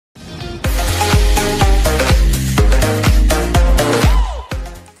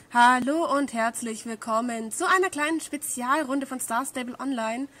Hallo und herzlich willkommen zu einer kleinen Spezialrunde von Star Stable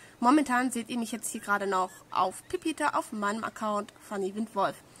Online. Momentan seht ihr mich jetzt hier gerade noch auf Pipita auf meinem Account Fanni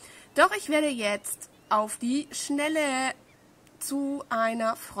Windwolf. Doch ich werde jetzt auf die Schnelle zu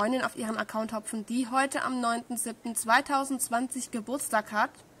einer Freundin auf ihren Account hopfen, die heute am 9.7.2020 Geburtstag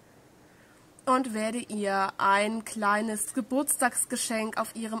hat. Und werde ihr ein kleines Geburtstagsgeschenk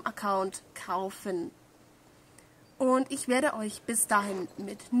auf ihrem Account kaufen. Und ich werde euch bis dahin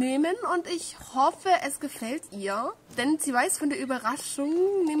mitnehmen und ich hoffe, es gefällt ihr. Denn sie weiß von der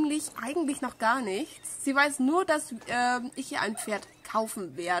Überraschung nämlich eigentlich noch gar nichts. Sie weiß nur, dass ich ihr ein Pferd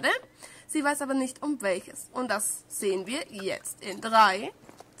kaufen werde. Sie weiß aber nicht, um welches. Und das sehen wir jetzt in 3,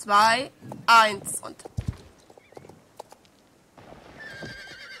 2, 1 und...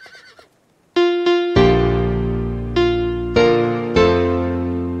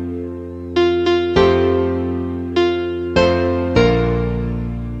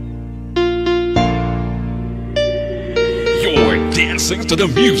 Dancing to the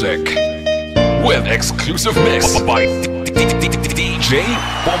music with exclusive mix by DJ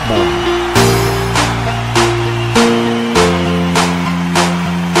Boom.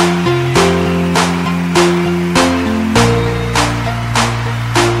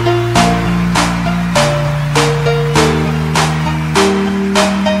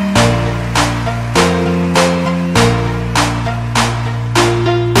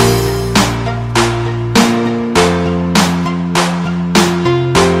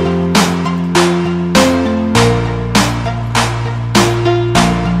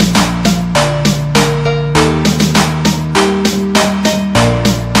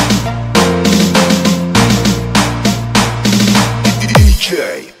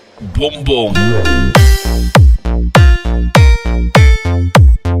 Boom boom.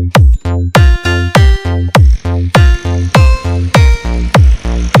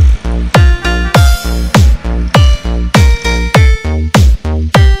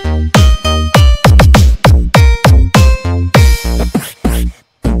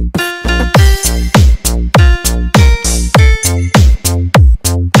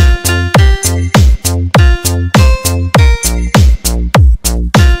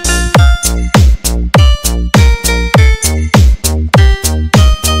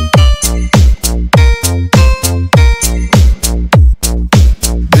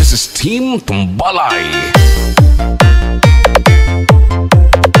 Team Tumbalay.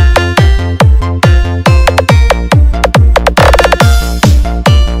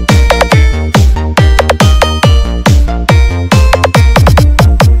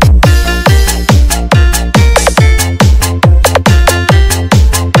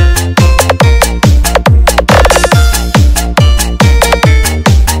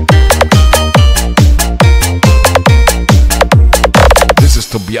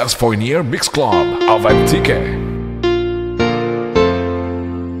 Tobias Fournier Mix Club auf MTK.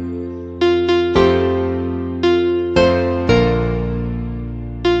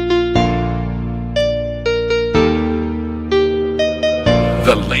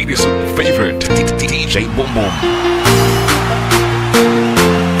 The ladies' favorite DJ Boom Boom.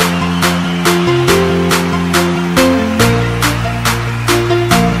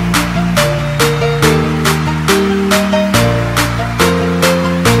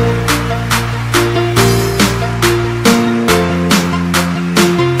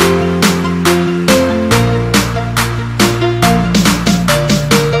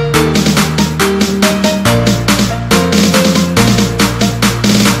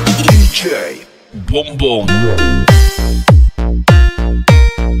 Boom boom.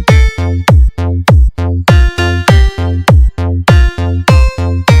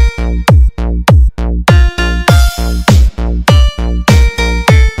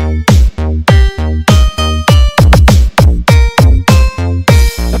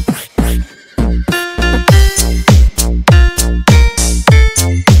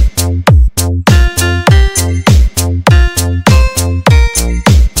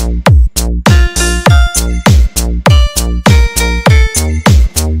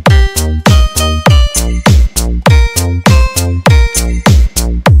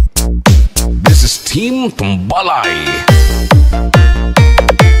 Team Tumbalay.